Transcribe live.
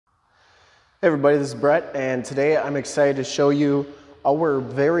Hey everybody, this is Brett, and today I'm excited to show you our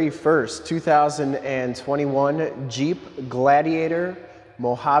very first 2021 Jeep Gladiator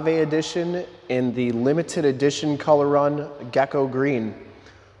Mojave Edition in the limited edition color run Gecko Green.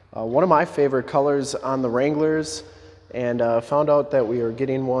 One of my favorite colors on the Wranglers, and found out that we are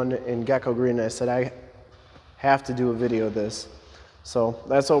getting one in Gecko Green. I said I have to do a video of this. So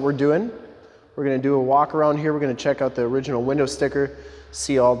that's what we're doing. We're going to do a walk around here. We're going to check out the original window sticker,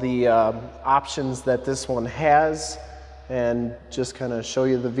 see all the options that this one has, and just kind of show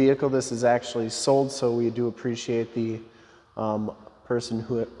you the vehicle. This is actually sold, so we do appreciate the person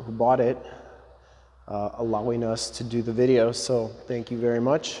who bought it allowing us to do the video. So thank you very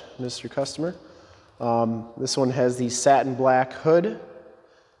much, Mr. Customer. This one has the satin black hood.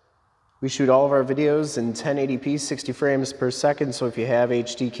 We shoot all of our videos in 1080p, 60 frames per second, so if you have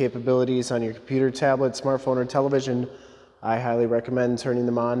HD capabilities on your computer, tablet, smartphone, or television, I highly recommend turning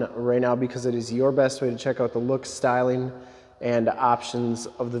them on right now because it is your best way to check out the look, styling, and options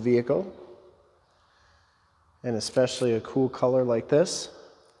of the vehicle. And especially a cool color like this.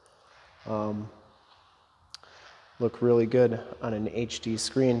 Look really good on an HD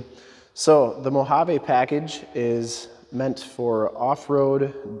screen. So the Mojave package is meant for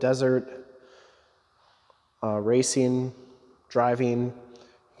off-road, desert, racing, driving. You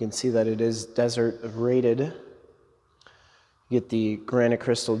can see that it is desert rated. You get the granite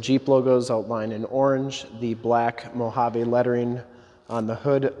crystal Jeep logos outlined in orange, the black Mojave lettering on the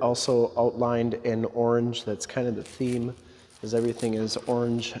hood also outlined in orange. That's kind of the theme, as everything is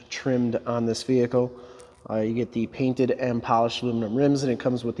orange trimmed on this vehicle. You get the painted and polished aluminum rims, and it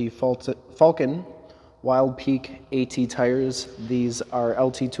comes with the Falcon Wild Peak AT tires. These are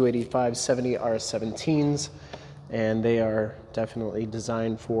LT285 70 R17s, and they are definitely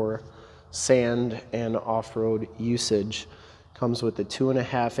designed for sand and off-road usage. Comes with the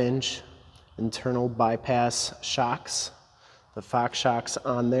 2.5-inch internal bypass shocks, the Fox shocks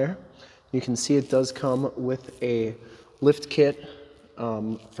on there. You can see it does come with a lift kit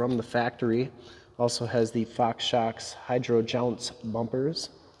from the factory. Also has the Fox shocks hydro jounce bumpers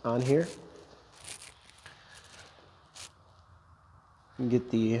on here. You get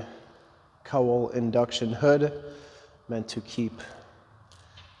the cowl induction hood, meant to keep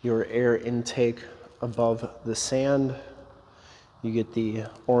your air intake above the sand. You get the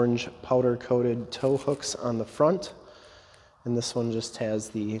orange powder coated tow hooks on the front, and this one just has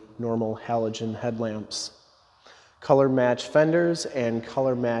the normal halogen headlamps. Color matched fenders and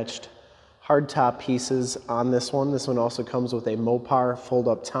color matched hardtop pieces on this one. This one also comes with a Mopar fold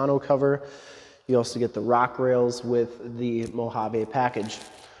up tonneau cover. You also get the rock rails with the Mojave package.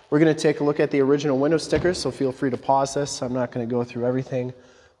 We're going to take a look at the original window stickers, so feel free to pause this. I'm not going to go through everything,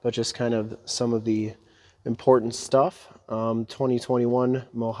 but just kind of some of the important stuff. 2021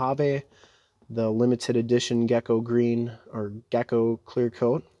 Mojave, the limited edition Gecko Green or Gecko Clear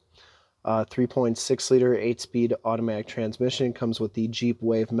Coat, 3.6 liter 8-speed automatic transmission. Comes with the Jeep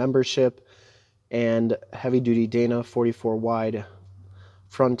Wave membership and heavy duty Dana 44 wide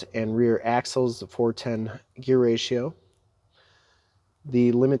front and rear axles, the 410 gear ratio.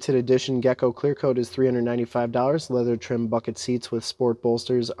 The limited edition Gecko Clear Coat is $395. Leather trim bucket seats with sport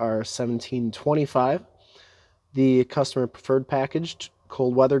bolsters are $1,725. The customer preferred package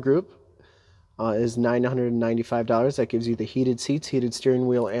cold weather group is $995. That gives you the heated seats, heated steering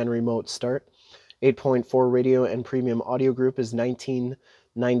wheel, and remote start. 8.4 radio and premium audio group is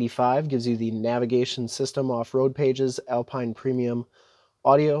 $1995. Gives you the navigation system, off-road pages, Alpine premium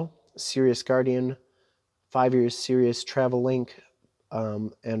audio, Sirius Guardian, 5-year Sirius Travel Link,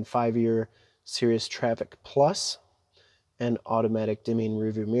 and 5-year Sirius Traffic Plus, and automatic dimming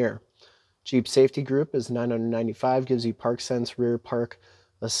rearview mirror. Jeep Safety Group is $995, gives you Park Sense rear park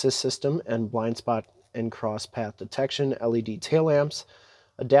assist system and blind spot and cross path detection, LED tail lamps,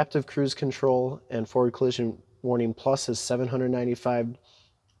 adaptive cruise control, and forward collision warning plus is $795.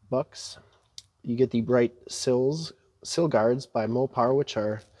 You get the bright sill guards by Mopar, which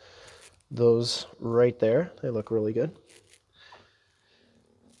are those right there. They look really good.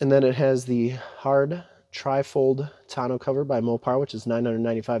 And then it has the hard trifold tonneau cover by Mopar, which is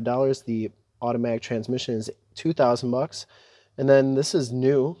 $995. The automatic transmission is $2,000. And then this is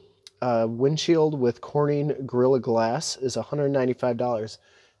new. Windshield with Corning Gorilla Glass is $195.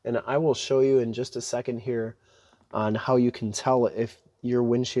 And I will show you in just a second here on how you can tell if your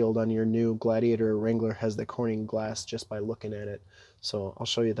windshield on your new Gladiator or Wrangler has the Corning glass just by looking at it. So I'll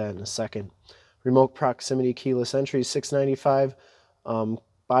show you that in a second. Remote proximity keyless entry, $695.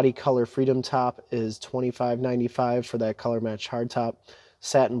 Body color Freedom Top is $25.95 for that color match hardtop.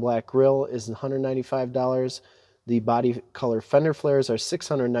 Satin black grille is $195. The body color fender flares are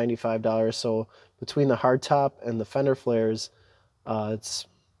 $695. So between the hardtop and the fender flares, it's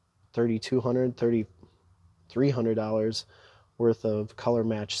 $3,200, $3,300 worth of color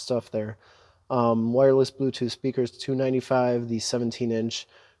match stuff there. Wireless Bluetooth speakers, $295. The 17-inch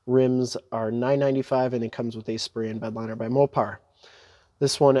rims are $995, and it comes with a spray and bed liner by Mopar.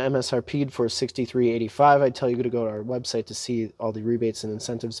 This one MSRP'd for $63.85. I tell you to go to our website to see all the rebates and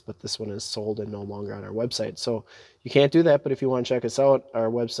incentives, but this one is sold and no longer on our website. So you can't do that, but if you want to check us out, our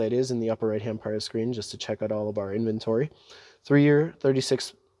website is in the upper right-hand part of the screen just to check out all of our inventory. 3-year,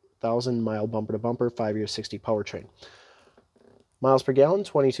 36,000 mile bumper to bumper, 5-year, 60 powertrain. Miles per gallon,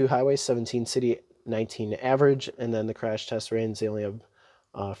 22 highway, 17 city, 19 average, and then the crash test ratings, they only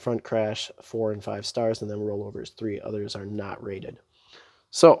have front crash 4 and 5 stars, and then rollovers 3. Others are not rated.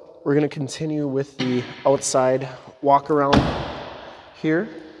 So we're going to continue with the outside walk around here.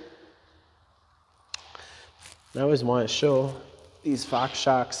 I always want to show these Fox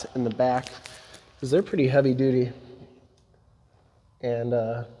shocks in the back because they're pretty heavy duty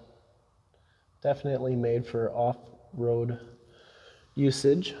and definitely made for off-road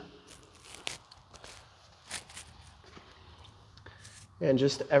usage. And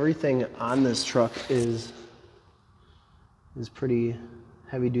just everything on this truck is pretty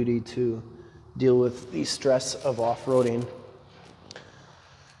heavy duty to deal with the stress of off-roading.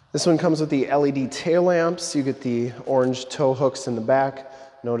 This one comes with the LED tail lamps. You get the orange tow hooks in the back.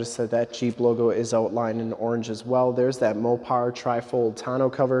 Notice that that Jeep logo is outlined in orange as well. There's that Mopar tri-fold tonneau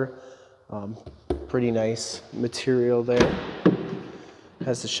cover. Pretty nice material there.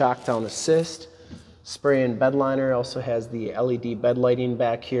 Has the shock down assist. Spray and bed liner. Also has the LED bed lighting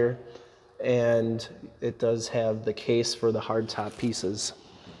back here. And it does have the case for the hardtop pieces.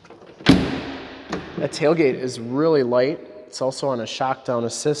 That tailgate is really light. It's also on a shock down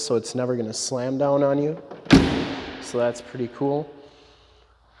assist, so it's never going to slam down on you. So that's pretty cool.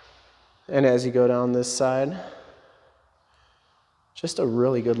 And as you go down this side, just a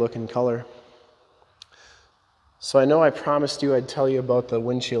really good looking color. So I know I promised you I'd tell you about the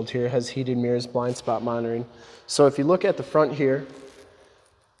windshield here. It has heated mirrors, blind spot monitoring. So if you look at the front here,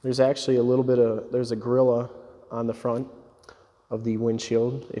 there's actually a little bit of, there's a Gorilla on the front of the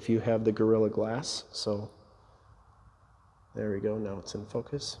windshield if you have the Gorilla Glass. So there we go, now it's in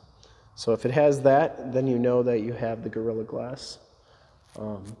focus. So if it has that, then you know that you have the Gorilla Glass.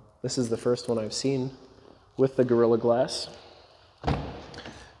 This is the first one I've seen with the Gorilla Glass.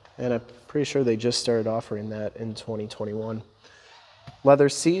 And I'm pretty sure they just started offering that in 2021. Leather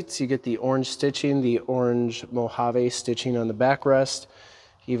seats, you get the orange stitching, the orange Mojave stitching on the backrest.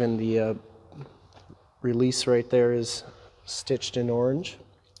 Even the release right there is stitched in orange.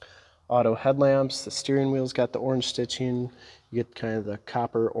 Auto headlamps, the steering wheel's got the orange stitching. You get kind of the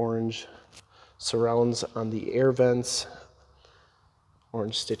copper orange surrounds on the air vents.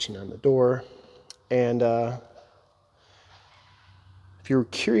 Orange stitching on the door. And if you're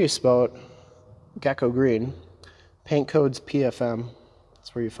curious about Gecko green, paint code's PFM.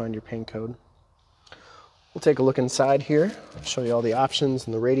 That's where you find your paint code. We'll take a look inside here, show you all the options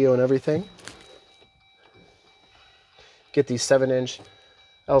and the radio and everything. Get the 7-inch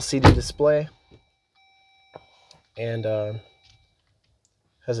LCD display and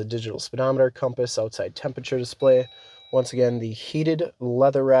has a digital speedometer, compass, outside temperature display. Once again, the heated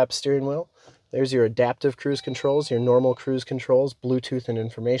leather wrap steering wheel. There's your adaptive cruise controls, your normal cruise controls, Bluetooth and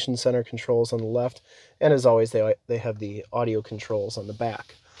information center controls on the left, and as always, they have the audio controls on the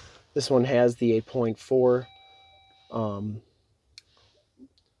back. This one has the 8.4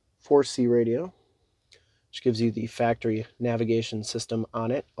 4C radio, which gives you the factory navigation system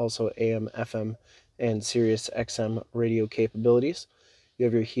on it, also AM, FM, and Sirius XM radio capabilities. You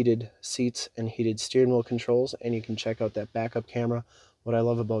have your heated seats and heated steering wheel controls, and you can check out that backup camera. What I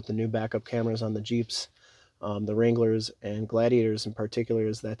love about the new backup cameras on the Jeeps, the Wranglers and Gladiators in particular,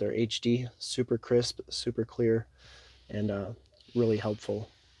 is that they're HD, super crisp, super clear, and really helpful.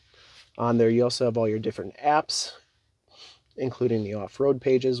 On there you also have all your different apps, including the off-road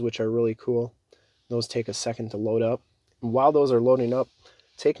pages, which are really cool. Those take a second to load up. And while those are loading up,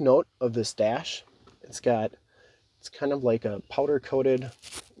 take note of this dash. It's kind of like a powder-coated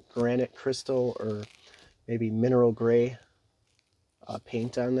granite crystal or maybe mineral gray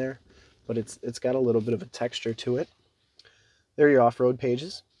paint on there, but it's got a little bit of a texture to it. There are your off-road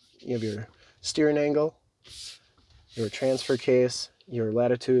pages. You have your steering angle, your transfer case, your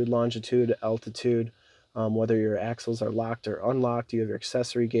latitude, longitude, altitude, whether your axles are locked or unlocked. You have your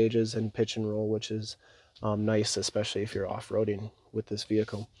accessory gauges and pitch and roll, which is nice, especially if you're off-roading with this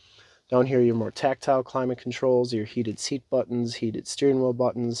vehicle. Down here, your more tactile climate controls, your heated seat buttons, heated steering wheel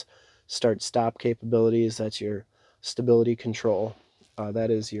buttons, start-stop capabilities. That's your stability control.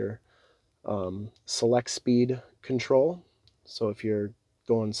 That is your select speed control. So if you're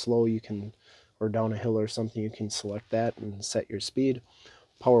going slow, you can, or down a hill or something, you can select that and set your speed.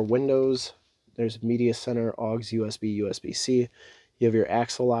 Power windows, there's media center, AUX, USB, USB-C. You have your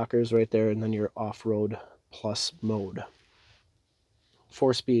axle lockers right there, and then your off-road plus mode.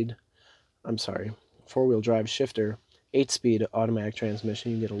 Four-wheel drive shifter, 8-speed automatic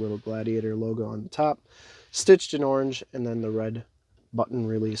transmission. You get a little Gladiator logo on the top, stitched in orange, and then the red button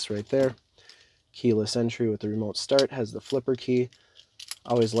release right there. Keyless entry with the remote start, has the flipper key.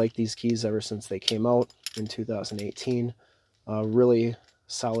 I always liked these keys ever since they came out in 2018. Really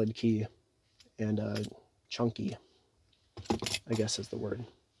solid key and chunky, I guess is the word.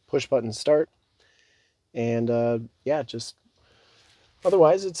 Push button start, and yeah, just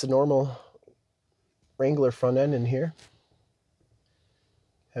otherwise it's a normal Wrangler front end in here.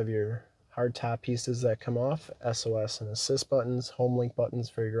 Have your hard top pieces that come off, SOS and assist buttons, home link buttons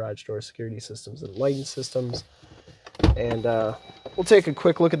for your garage door security systems and lighting systems. And we'll take a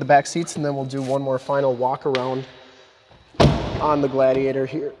quick look at the back seats, and then we'll do one more final walk around on the Gladiator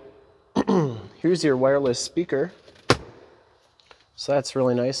here. Here's your wireless speaker. So that's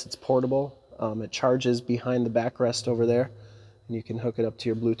really nice. It's portable. It charges behind the backrest over there, and you can hook it up to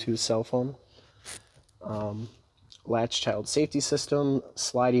your Bluetooth cell phone. Latch child safety system,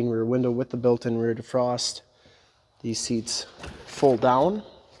 sliding rear window with the built-in rear defrost. These seats fold down,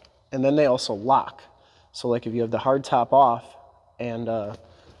 and then they also lock. So like if you have the hard top off and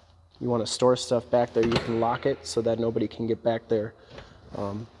you want to store stuff back there, you can lock it so that nobody can get back there.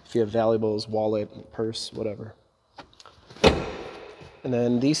 If you have valuables, wallet, purse, whatever. And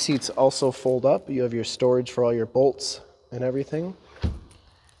then these seats also fold up. You have your storage for all your bolts and everything.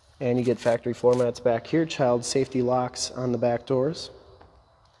 And you get factory floor mats back here, child safety locks on the back doors.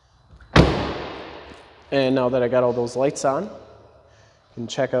 And now that I got all those lights on, you can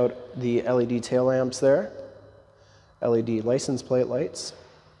check out the LED tail lamps there, LED license plate lights.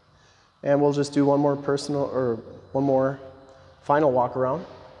 And we'll just do one more final walk around.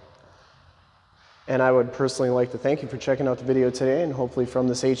 And I would personally like to thank you for checking out the video today, and hopefully from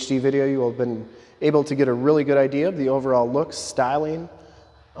this HD video you will have been able to get a really good idea of the overall look, styling,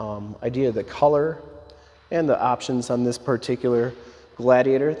 idea of the color, and the options on this particular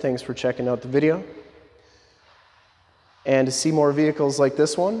Gladiator. Thanks for checking out the video. And to see more vehicles like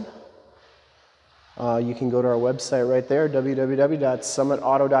this one, you can go to our website right there,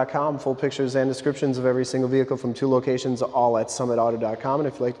 www.summitauto.com. Full pictures and descriptions of every single vehicle from 2 locations, all at summitauto.com. And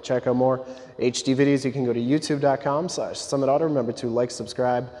if you'd like to check out more HD videos, you can go to youtube.com/summitauto. Remember to like,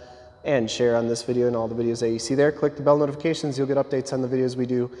 subscribe, and share on this video and all the videos that you see there. Click the bell notifications. You'll get updates on the videos we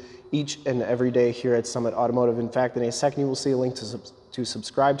do each and every day here at Summit Automotive. In fact, in a second, you will see a link to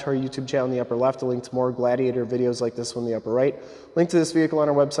subscribe to our YouTube channel in the upper left, a link to more Gladiator videos like this one in the upper right, link to this vehicle on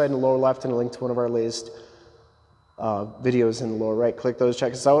our website in the lower left, and a link to one of our latest videos in the lower right. Click those,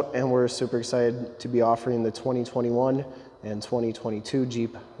 check us out, and we're super excited to be offering the 2021 and 2022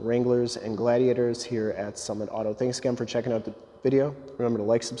 Jeep Wranglers and Gladiators here at Summit Auto. Thanks again for checking out the video. Remember to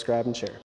like, subscribe, and share.